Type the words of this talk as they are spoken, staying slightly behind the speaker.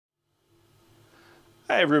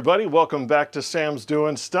Hi everybody, welcome back to Sam's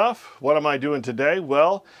Doing Stuff. What am I doing today?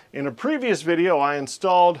 Well, in a previous video I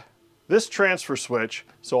installed this transfer switch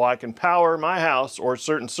so I can power my house or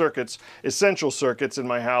certain circuits, essential circuits in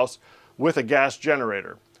my house, with a gas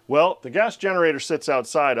generator. Well, the gas generator sits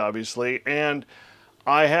outside obviously, and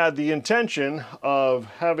I had the intention of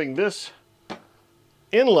having this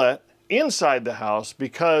inlet inside the house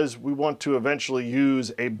because we want to eventually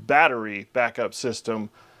use a battery backup system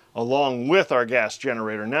along with our gas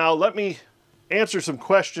generator. Now let me answer some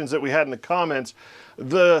questions that we had in the comments.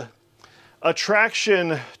 The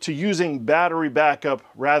attraction to using battery backup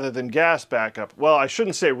rather than gas backup, well, I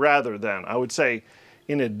shouldn't say rather than, I would say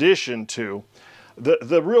in addition to.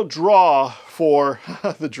 The real draw for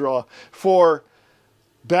for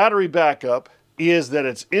battery backup is that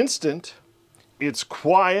it's instant, it's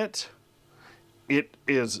quiet, it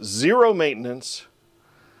is zero maintenance,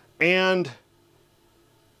 and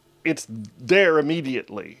it's there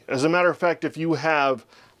immediately. As a matter of fact, if you have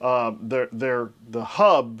the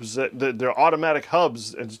hubs, they're automatic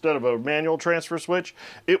hubs instead of a manual transfer switch,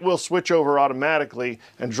 it will switch over automatically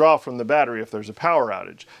and draw from the battery if there's a power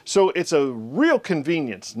outage. So it's a real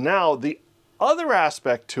convenience. Now, the other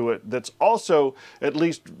aspect to it that's also at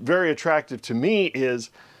least very attractive to me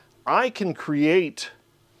is I can create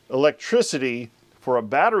electricity for a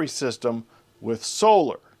battery system with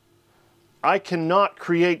solar. I cannot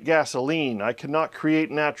create gasoline. I cannot create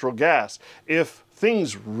natural gas. If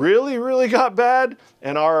things really got bad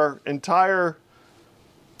and our entire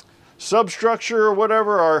substructure or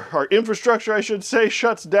whatever, our infrastructure I should say,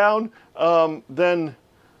 shuts down, then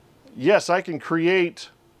yes, I can create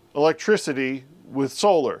electricity with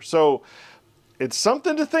solar. So it's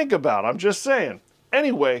something to think about, I'm just saying.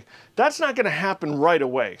 Anyway, that's not going to happen right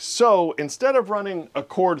away. So instead of running a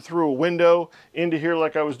cord through a window into here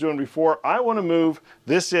like I was doing before, I want to move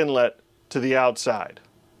this inlet to the outside.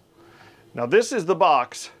 Now this is the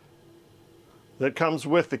box that comes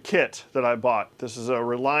with the kit that I bought. This is a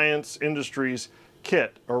Reliance Industries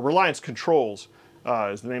kit, or Reliance Controls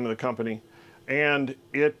is the name of the company. And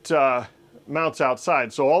it mounts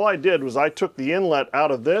outside. So all I did was I took the inlet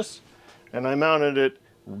out of this and I mounted it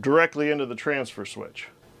directly into the transfer switch.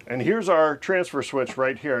 And here's our transfer switch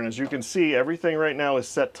right here, and as you can see, everything right now is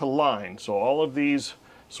set to line. So all of these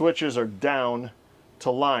switches are down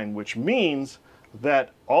to line, which means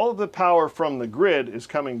that all of the power from the grid is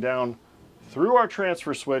coming down through our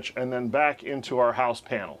transfer switch and then back into our house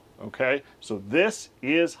panel. Okay, so this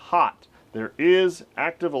is hot. There is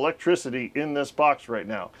active electricity in this box right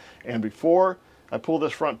now, and before I pull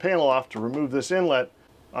this front panel off to remove this inlet,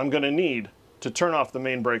 I'm going to need to turn off the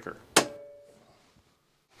main breaker.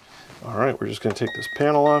 All right, we're just going to take this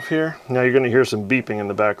panel off here. Now you're going to hear some beeping in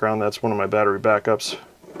the background. That's one of my battery backups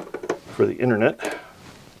for the internet.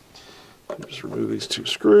 Just remove these two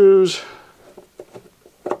screws.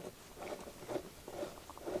 I'm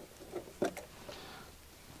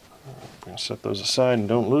going to set those aside and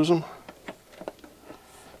don't lose them.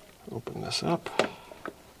 Open this up.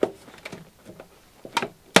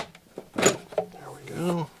 There we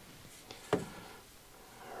go.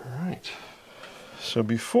 So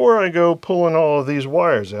before I go pulling all of these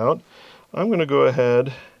wires out, I'm going to go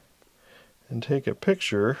ahead and take a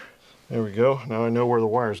picture. There we go. Now I know where the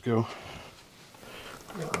wires go.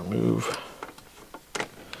 I'm going to remove the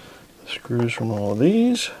screws from all of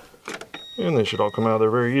these, and they should all come out of there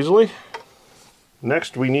very easily.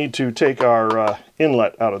 Next, we need to take our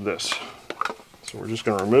inlet out of this. So we're just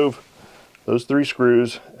going to remove those 3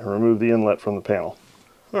 screws and remove the inlet from the panel.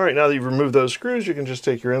 All right, now that you've removed those screws, you can just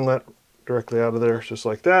take your inlet directly out of there, just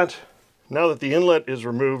like that. Now that the inlet is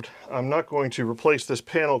removed, I'm not going to replace this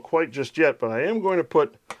panel quite just yet, but I am going to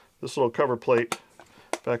put this little cover plate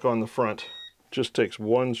back on the front. Just takes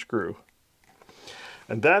 1 screw.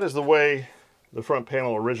 And that is the way the front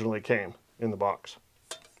panel originally came in the box.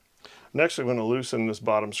 Next, I'm going to loosen this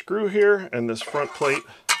bottom screw here, and this front plate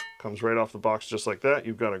comes right off the box just like that.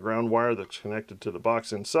 You've got a ground wire that's connected to the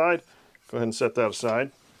box inside. Go ahead and set that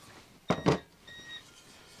aside.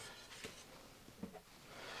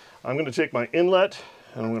 I'm going to take my inlet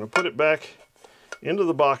and I'm going to put it back into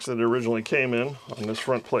the box that it originally came in on this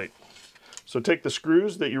front plate. So take the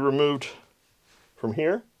screws that you removed from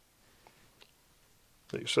here,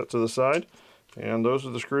 that you set to the side, and those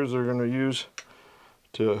are the screws that are going to use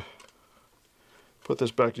to put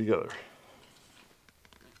this back together.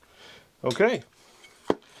 Okay,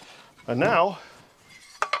 and now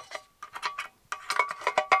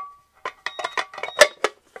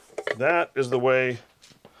that is the way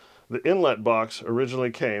the inlet box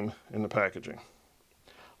originally came in the packaging.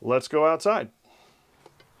 Let's go outside.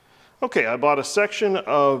 Okay, I bought a section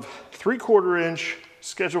of 3/4 inch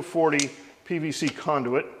Schedule 40 PVC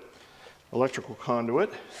conduit, electrical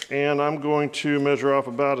conduit, and I'm going to measure off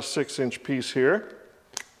about a 6-inch piece here.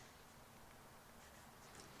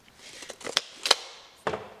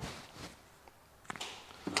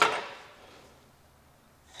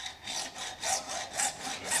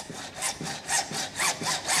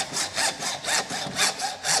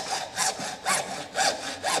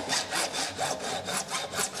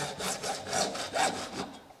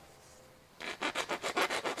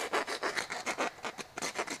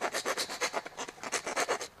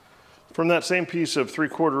 From that same piece of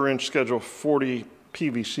 3/4 inch Schedule 40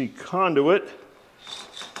 PVC conduit,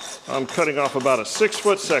 I'm cutting off about a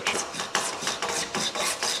 6-foot section.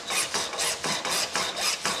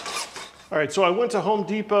 All right, so I went to Home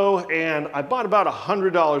Depot and I bought about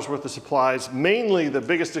 $100 worth of supplies. Mainly the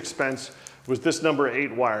biggest expense was this number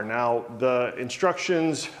 8 wire. Now, the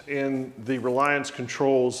instructions in the Reliance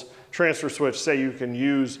controls transfer switch say you can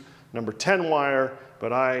use number 10 wire,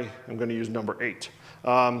 but I am going to use number 8.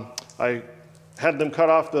 I had them cut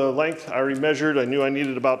off the length. I already measured. I knew I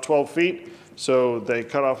needed about 12 feet, so they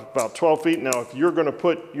cut off about 12 feet. Now, if you're going to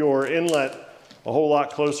put your inlet a whole lot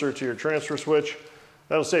closer to your transfer switch,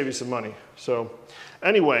 that'll save you some money. So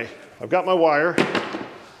anyway, I've got my wire,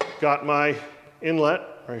 got my inlet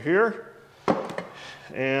right here,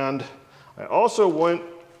 and I also went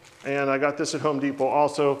and I got this at Home Depot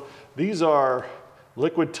also. These are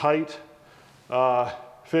liquid tight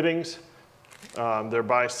fittings. They're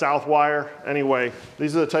by Southwire. Anyway,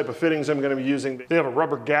 these are the type of fittings I'm going to be using. They have a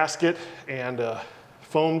rubber gasket and a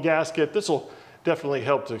foam gasket. This will definitely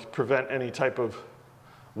help to prevent any type of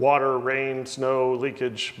water, rain, snow,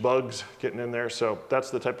 leakage, bugs getting in there. So that's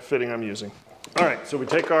the type of fitting I'm using. All right, so we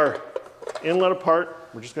take our inlet apart.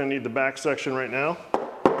 We're just going to need the back section right now.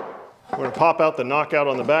 We're going to pop out the knockout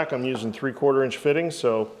on the back. I'm using 3/4 inch fittings,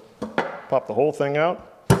 so pop the whole thing out.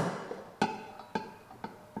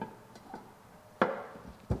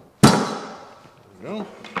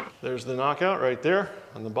 There's the knockout right there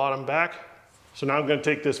on the bottom back. So now I'm going to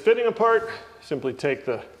take this fitting apart. Simply take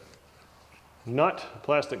the nut,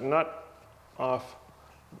 plastic nut, off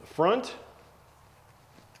the front,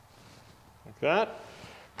 like that.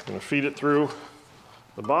 I'm going to feed it through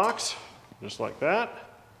the box, just like that,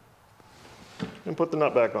 and put the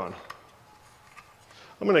nut back on.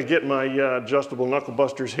 I'm going to get my adjustable knuckle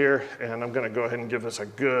busters here, and I'm going to go ahead and give this a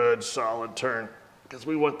good solid turn, because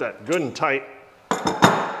we want that good and tight.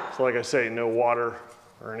 So like I say, no water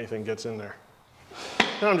or anything gets in there.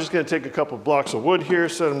 Now I'm just going to take a couple of blocks of wood here,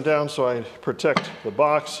 set them down so I protect the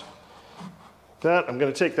box. That I'm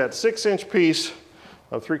going to take that 6-inch piece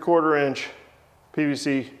of 3/4 inch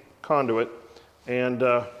PVC conduit, and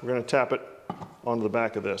we're going to tap it onto the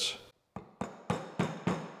back of this.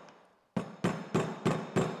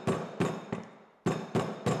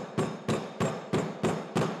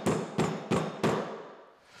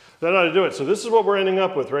 That ought to do it. So this is what we're ending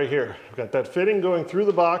up with right here. We've got that fitting going through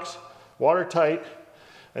the box, watertight,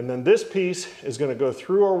 and then this piece is going to go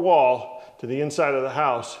through our wall to the inside of the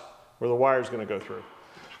house where the wire is going to go through.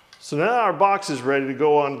 So now our box is ready to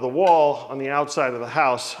go onto the wall on the outside of the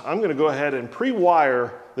house. I'm going to go ahead and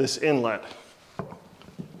pre-wire this inlet.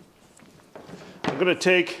 I'm going to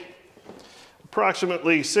take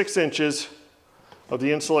approximately 6 inches of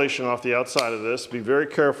the insulation off the outside of this. Be very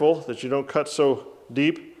careful that you don't cut so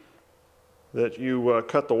deep that you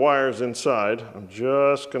cut the wires inside. I'm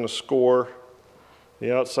just going to score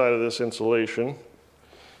the outside of this insulation.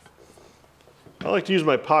 I like to use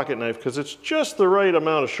my pocket knife because it's just the right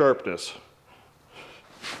amount of sharpness.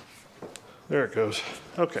 There it goes.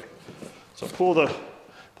 Okay, so pull the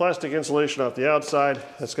plastic insulation off the outside.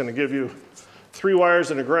 That's going to give you 3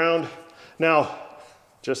 wires and a ground. Now,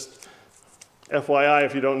 just FYI,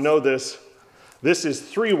 if you don't know this, this is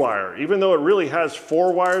 3 wire. Even though it really has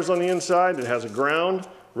 4 wires on the inside, it has a ground,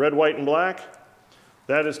 red, white, and black.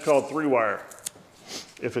 That is called 3 wire.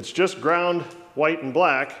 If it's just ground, white, and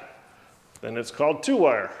black, then it's called 2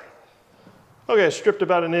 wire. Okay, I stripped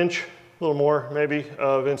about 1 inch, a little more maybe,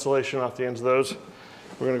 of insulation off the ends of those.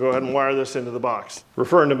 We're going to go ahead and wire this into the box.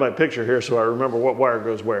 Referring to my picture here so I remember what wire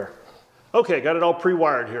goes where. Okay, got it all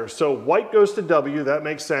pre-wired here. So white goes to W, that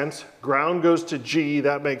makes sense. Ground goes to G,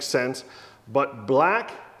 that makes sense. But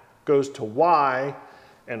black goes to Y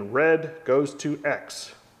and red goes to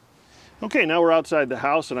X. Okay, now we're outside the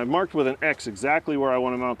house and I've marked with an X exactly where I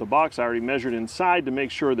want to mount the box. I already measured inside to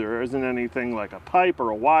make sure there isn't anything like a pipe or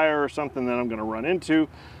a wire or something that I'm going to run into.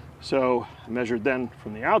 So I measured then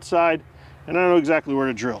from the outside and I know exactly where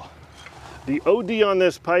to drill. The OD on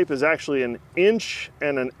this pipe is actually 1 inch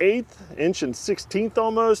and 1/8, 1 1/16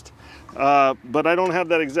 almost, but I don't have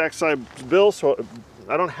that exact size bill, so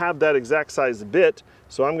I don't have that exact size bit,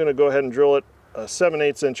 so I'm going to go ahead and drill it a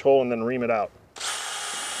 7/8 inch hole and then ream it out.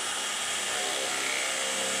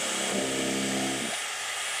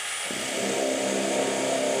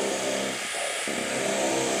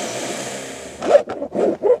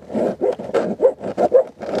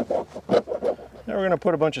 Now we're going to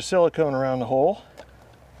put a bunch of silicone around the hole.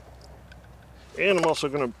 And I'm also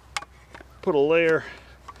going to put a layer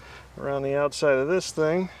around the outside of this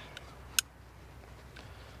thing.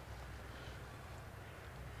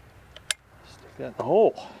 Stick that in the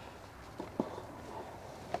hole.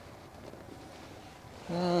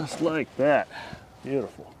 Just like that.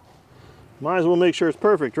 Beautiful. Might as well make sure it's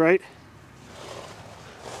perfect, right?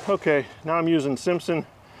 Okay, now I'm using Simpson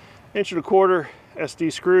 1¼ inch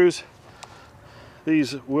SD screws.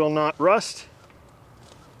 These will not rust.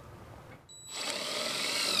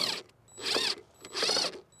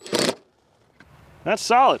 That's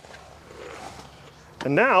solid.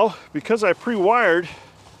 And now, because I pre-wired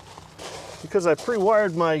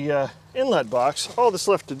my inlet box, all that's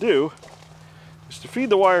left to do is to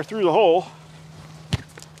feed the wire through the hole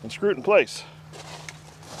and screw it in place.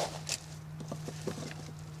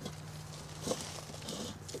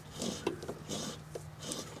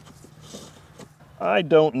 I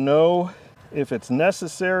don't know if it's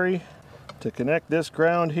necessary to connect this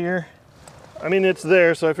ground here. I mean, it's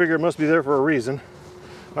there, so I figure it must be there for a reason.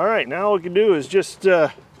 All right, now all we can do is just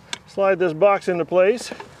slide this box into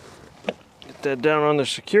place. Get that down on there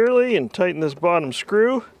securely and tighten this bottom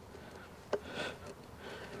screw.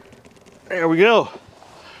 There we go.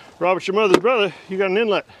 Robert's your mother's brother, you got an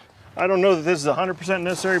inlet. I don't know that this is 100%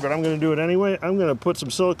 necessary, but I'm gonna do it anyway. I'm gonna put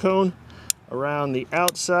some silicone around the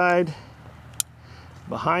outside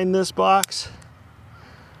behind this box.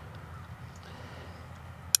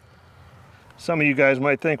 Some of you guys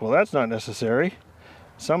might think, well, that's not necessary.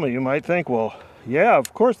 Some of you might think, well, yeah,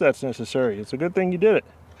 of course that's necessary. It's a good thing you did it.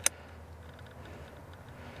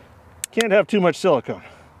 Can't have too much silicone.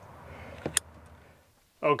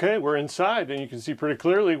 Okay, we're inside, and you can see pretty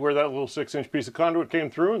clearly where that little 6-inch piece of conduit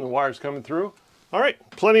came through and the wire's coming through. All right,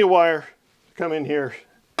 plenty of wire to come in here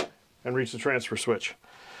and reach the transfer switch.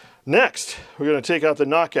 Next, we're going to take out the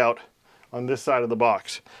knockout on this side of the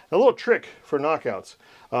box. A little trick for knockouts.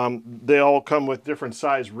 They all come with different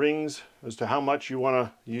size rings as to how much you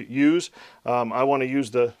want to use. I want to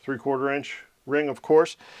use the 3/4 inch ring, of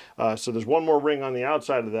course. So there's one more ring on the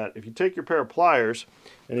outside of that. If you take your pair of pliers,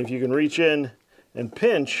 and if you can reach in and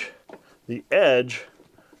pinch the edge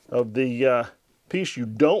of the piece you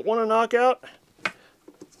don't want to knock out,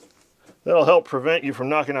 that'll help prevent you from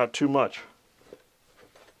knocking out too much.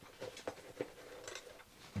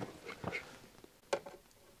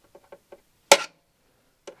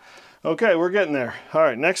 Okay, we're getting there. All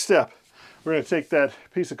right, next step. We're going to take that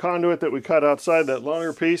piece of conduit that we cut outside, that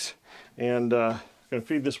longer piece, and going to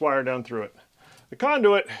feed this wire down through it. The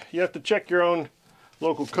conduit, you have to check your own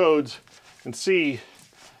local codes and see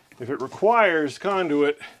if it requires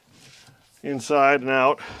conduit inside and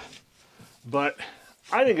out. But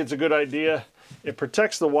I think it's a good idea. It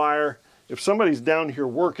protects the wire. If somebody's down here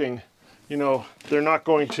working, you know, they're not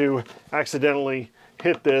going to accidentally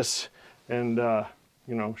hit this and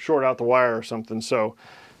you know, short out the wire or something. So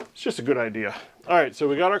it's just a good idea. All right, so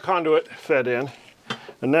we got our conduit fed in,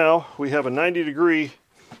 and now we have a 90-degree,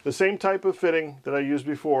 the same type of fitting that I used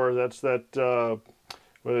before. That's that,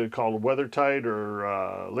 what are they called, weather tight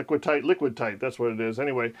or liquid tight? Liquid tight, that's what it is.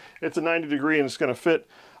 Anyway, it's a 90-degree and it's gonna fit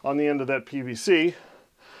on the end of that PVC.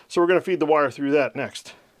 So we're gonna feed the wire through that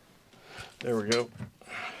next. There we go.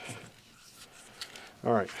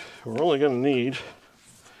 All right, we're only gonna need,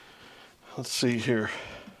 let's see here.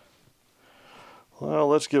 Well,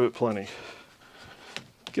 let's give it plenty.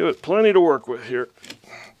 Give it plenty to work with here.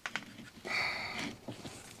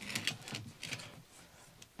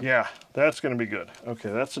 Yeah, that's going to be good.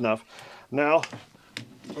 Okay, that's enough. Now,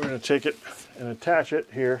 we're going to take it and attach it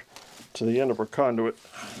here to the end of our conduit.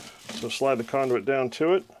 So slide the conduit down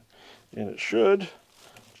to it, and it should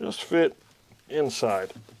just fit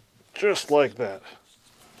inside, just like that.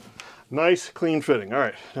 Nice, clean fitting. All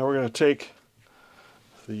right, now we're going to take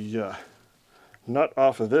the nut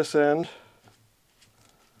off of this end.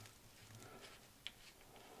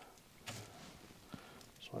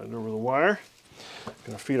 Slide it over the wire.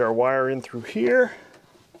 Going to feed our wire in through here,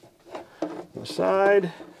 on the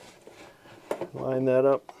side. Line that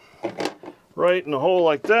up right in the hole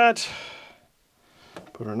like that.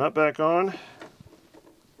 Put our nut back on.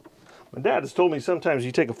 My dad has told me sometimes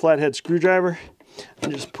you take a flathead screwdriver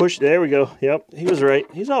and just push. There we go. Yep, he was right.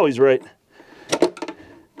 He's always right.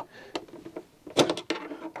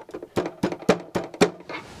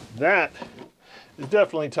 That is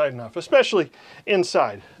definitely tight enough, especially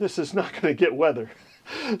inside. This is not going to get weather,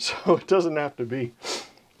 so it doesn't have to be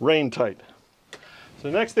rain tight. So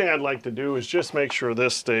the next thing I'd like to do is just make sure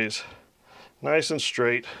this stays nice and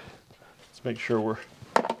straight. Let's make sure we're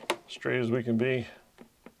straight as we can be.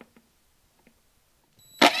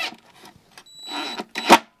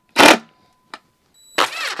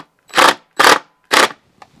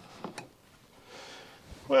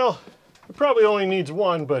 Well, it probably only needs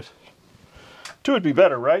one, but two would be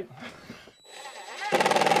better, right?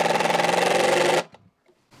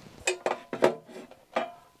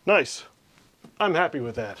 Nice. I'm happy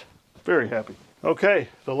with that. Very happy. Okay,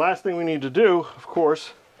 the last thing we need to do, of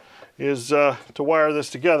course, is to wire this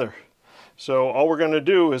together. So all we're going to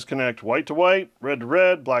do is connect white to white, red to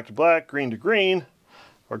red, black to black, green to green,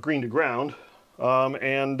 or green to ground,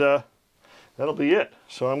 and that'll be it.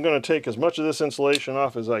 So I'm going to take as much of this insulation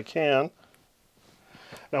off as I can.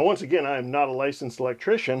 Now, once again, I am not a licensed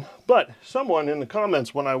electrician, but someone in the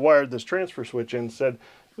comments when I wired this transfer switch in said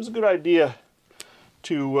it was a good idea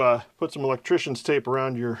to put some electrician's tape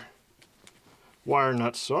around your wire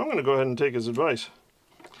nuts. So I'm going to go ahead and take his advice.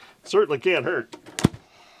 It certainly can't hurt.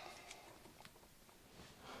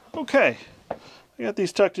 Okay, I got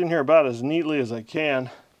these tucked in here about as neatly as I can.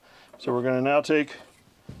 So we're going to now take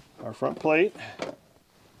our front plate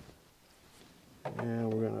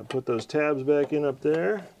and we're going to put those tabs back in up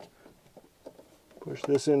there. Push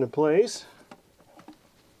this into place.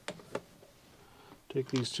 Take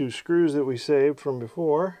these two screws that we saved from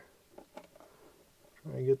before.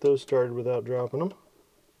 Try and get those started without dropping them.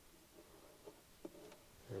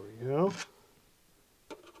 There we go.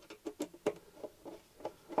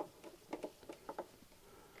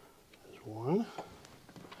 There's one.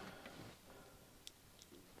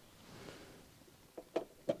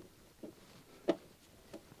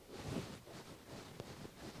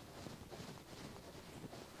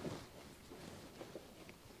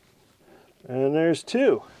 And there's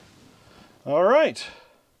two. All right.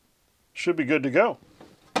 Should be good to go.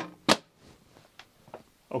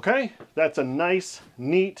 Okay, that's a nice,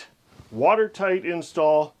 neat, watertight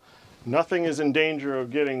install. Nothing is in danger of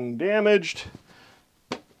getting damaged.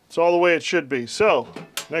 It's all the way it should be. So,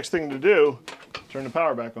 next thing to do, turn the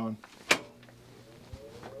power back on.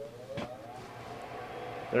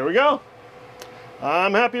 There we go.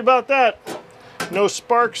 I'm happy about that. No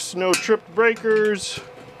sparks, no tripped breakers.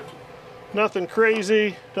 Nothing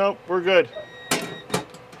crazy. Nope, we're good.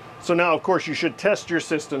 So now, of course, you should test your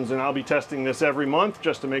systems, and I'll be testing this every month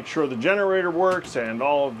just to make sure the generator works and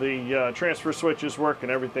all of the transfer switches work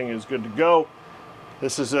and everything is good to go.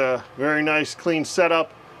 This is a very nice, clean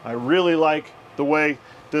setup. I really like the way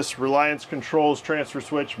this Reliance controls transfer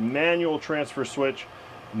switch, manual transfer switch.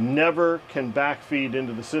 Never can backfeed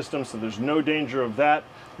into the system, so there's no danger of that.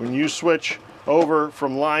 When you switch over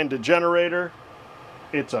from line to generator,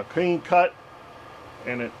 it's a clean cut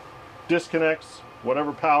and it disconnects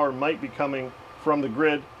whatever power might be coming from the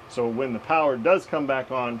grid. So when the power does come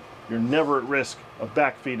back on, you're never at risk of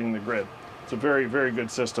backfeeding the grid. It's a very, very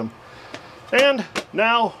good system. And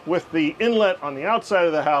now with the inlet on the outside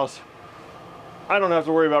of the house, I don't have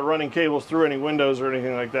to worry about running cables through any windows or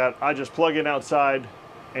anything like that. I just plug in outside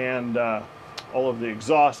and all of the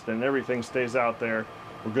exhaust and everything stays out there.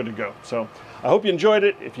 We're good to go. So I hope you enjoyed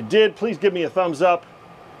it. If you did, please give me a thumbs up.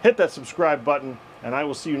 Hit that subscribe button, and I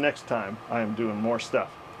will see you next time I am doing more stuff.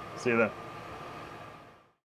 See you then.